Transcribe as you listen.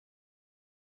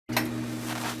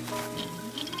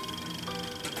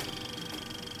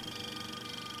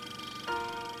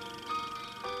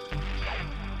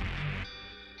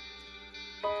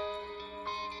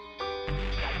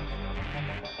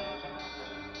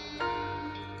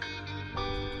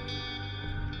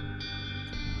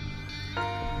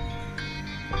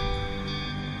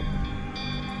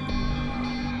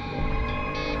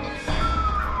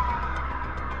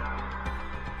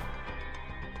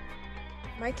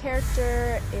My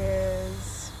character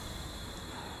is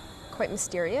quite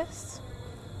mysterious.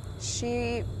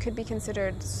 She could be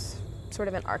considered sort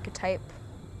of an archetype,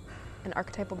 an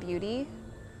archetypal beauty,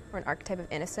 or an archetype of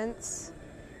innocence,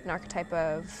 an archetype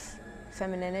of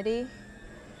femininity,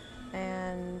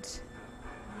 and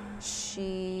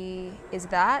she is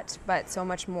that, but so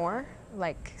much more,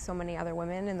 like so many other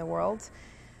women in the world,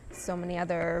 so many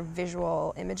other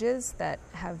visual images that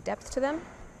have depth to them.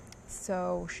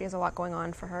 So she has a lot going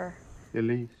on for her.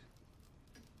 Elise?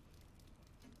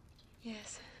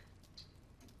 Yes.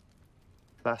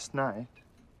 Last night?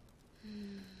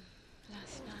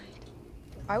 Last night.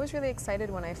 I was really excited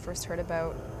when I first heard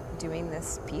about doing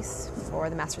this piece for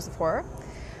the Masters of Horror,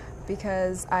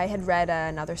 because I had read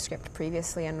another script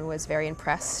previously and was very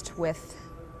impressed with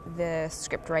the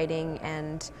script writing,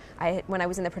 and when I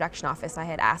was in the production office I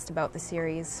had asked about the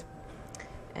series,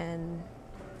 and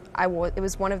it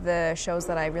was one of the shows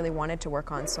that I really wanted to work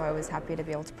on, so I was happy to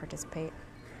be able to participate.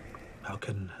 How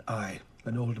can I,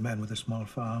 an old man with a small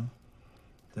farm,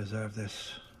 deserve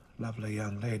this lovely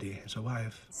young lady as a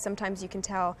wife? Sometimes you can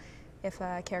tell if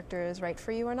a character is right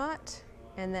for you or not,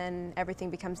 and then everything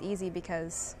becomes easy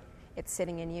because it's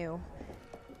sitting in you.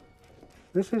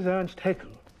 This is Ernst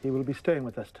Haeckel. He will be staying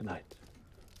with us tonight.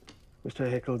 Mr.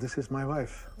 Haeckel, this is my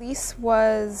wife. Lise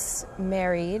was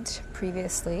married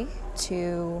previously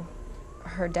to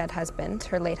her dead husband,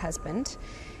 her late husband,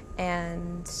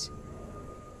 and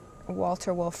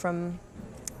Walter Wolfram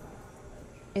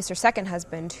is her second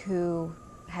husband, who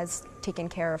has taken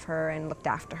care of her and looked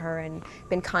after her and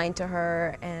been kind to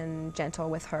her and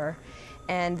gentle with her.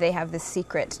 And they have this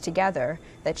secret together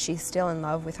that she's still in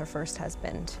love with her first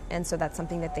husband. And so that's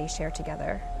something that they share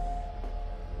together.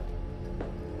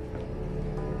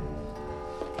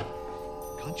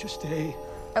 Can't you stay?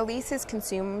 Elise is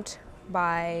consumed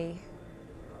by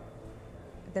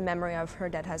the memory of her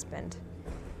dead husband.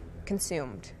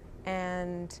 Consumed.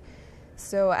 And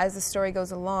so as the story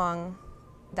goes along,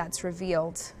 that's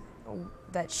revealed,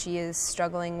 that she is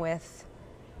struggling with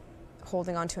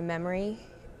holding on to a memory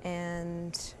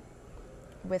and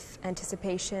with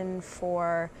anticipation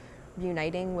for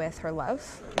reuniting with her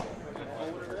love.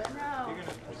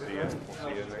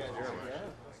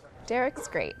 Derek's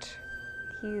great.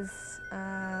 He's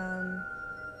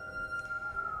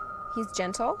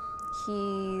gentle,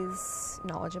 he's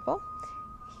knowledgeable,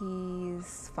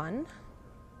 he's fun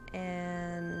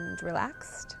and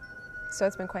relaxed. So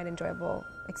it's been quite an enjoyable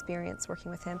experience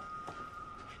working with him.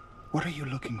 What are you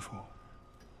looking for?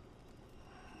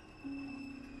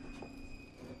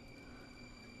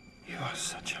 You are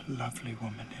such a lovely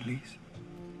woman, Elise.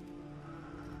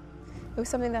 It was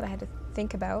something that I had to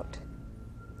think about,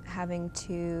 having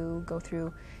to go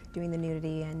through doing the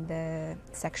nudity and the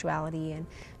sexuality, and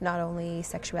not only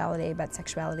sexuality, but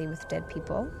sexuality with dead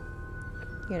people.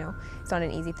 You know, it's not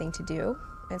an easy thing to do.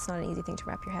 It's not an easy thing to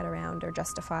wrap your head around or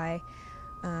justify.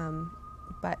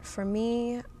 But for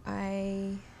me,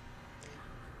 I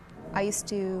used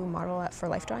to model for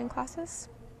life drawing classes,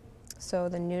 so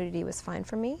the nudity was fine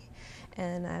for me.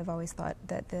 And I've always thought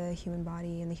that the human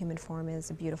body and the human form is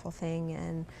a beautiful thing,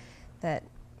 and that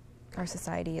our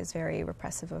society is very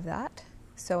repressive of that.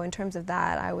 So in terms of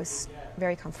that, I was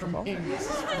very comfortable.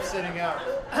 I'm sitting out.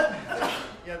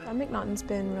 McNaughton's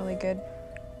been really good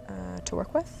to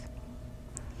work with.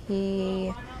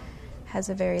 He has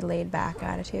a very laid-back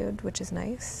attitude, which is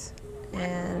nice,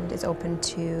 and is open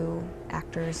to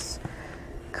actors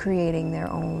creating their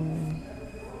own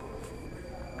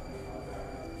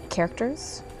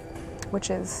characters, which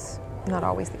is not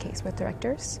always the case with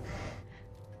directors.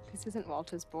 This isn't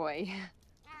Walter's boy.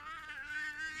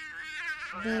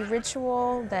 The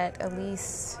ritual that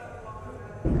Elise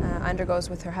undergoes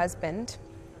with her husband,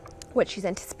 what she's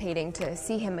anticipating to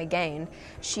see him again,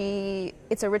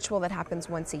 it's a ritual that happens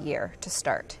once a year to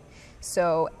start.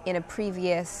 So in a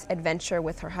previous adventure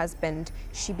with her husband,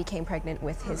 she became pregnant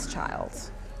with his child.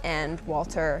 And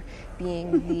Walter,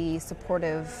 being the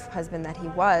supportive husband that he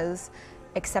was,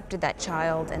 accepted that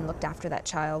child and looked after that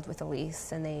child with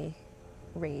Elise, and they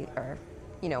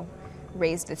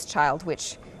raised this child,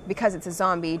 which, because it's a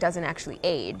zombie, doesn't actually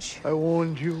age. I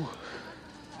warned you.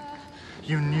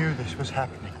 You knew this was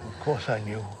happening. Of course I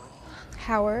knew.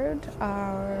 Howard,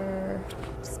 our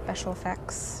special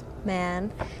effects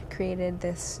man, created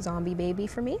this zombie baby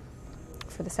for me,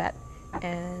 for the set.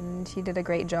 And he did a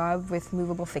great job with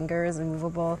movable fingers and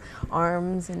movable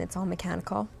arms, and it's all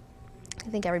mechanical. I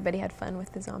think everybody had fun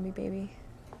with the zombie baby.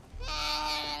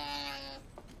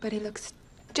 But he looks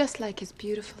just like his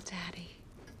beautiful daddy.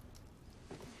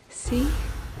 See?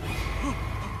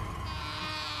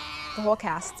 The whole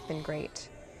cast's been great.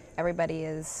 Everybody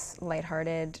is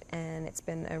lighthearted, and it's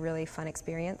been a really fun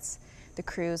experience. The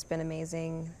crew's been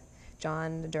amazing.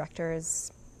 John, the director,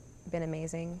 has been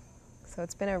amazing. So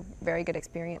it's been a very good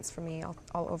experience for me all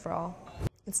overall.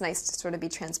 It's nice to sort of be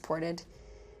transported.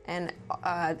 And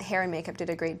hair and makeup did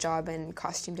a great job, and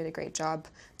costume did a great job.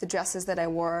 The dresses that I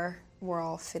wore were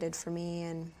all fitted for me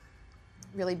and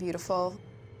really beautiful.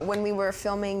 When we were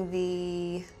filming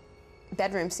the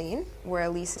bedroom scene, where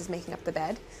Elise is making up the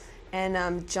bed,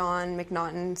 and John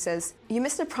McNaughton says, "You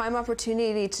missed a prime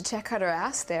opportunity to check out her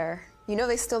ass there." You know,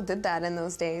 they still did that in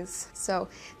those days. So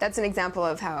that's an example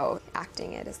of how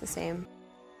acting it is the same.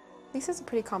 Lisa's a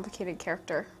pretty complicated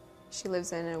character. She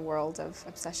lives in a world of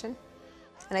obsession.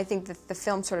 And I think that the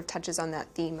film sort of touches on that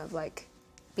theme of like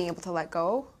being able to let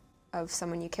go of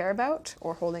someone you care about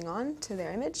or holding on to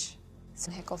their image. So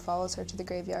Haeckel follows her to the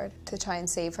graveyard to try and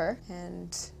save her,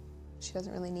 and she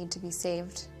doesn't really need to be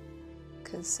saved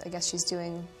because I guess she's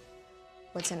doing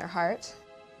what's in her heart.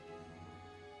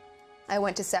 I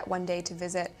went to set one day to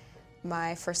visit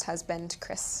my first husband,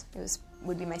 Chris.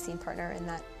 Would be my scene partner in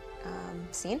that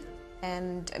scene.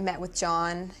 And I met with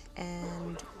John,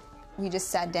 and we just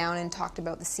sat down and talked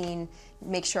about the scene,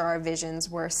 make sure our visions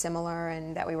were similar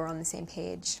and that we were on the same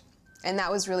page. And that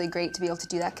was really great to be able to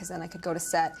do that, because then I could go to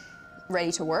set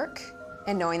ready to work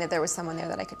and knowing that there was someone there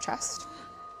that I could trust.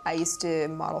 I used to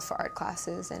model for art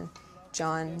classes, and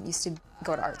John used to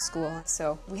go to art school.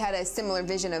 So we had a similar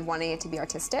vision of wanting it to be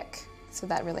artistic, so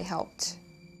that really helped.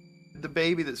 The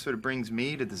baby that sort of brings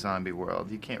me to the zombie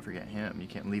world, you can't forget him. You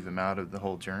can't leave him out of the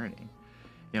whole journey.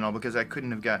 You know, because I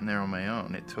couldn't have gotten there on my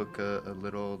own. It took a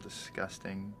little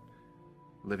disgusting,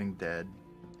 living dead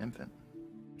infant.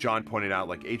 John pointed out,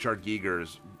 like, H.R.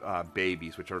 Giger's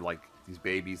babies, which are like these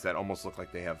babies that almost look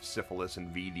like they have syphilis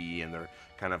and VD, and they're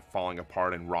kind of falling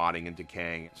apart and rotting and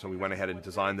decaying. So we went ahead and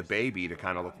designed the baby to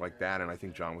kind of look like that, and I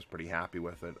think John was pretty happy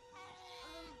with it.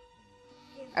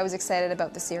 I was excited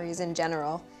about the series in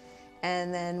general.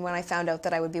 And then when I found out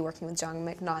that I would be working with John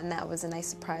McNaughton, that was a nice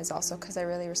surprise also, because I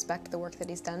really respect the work that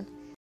he's done.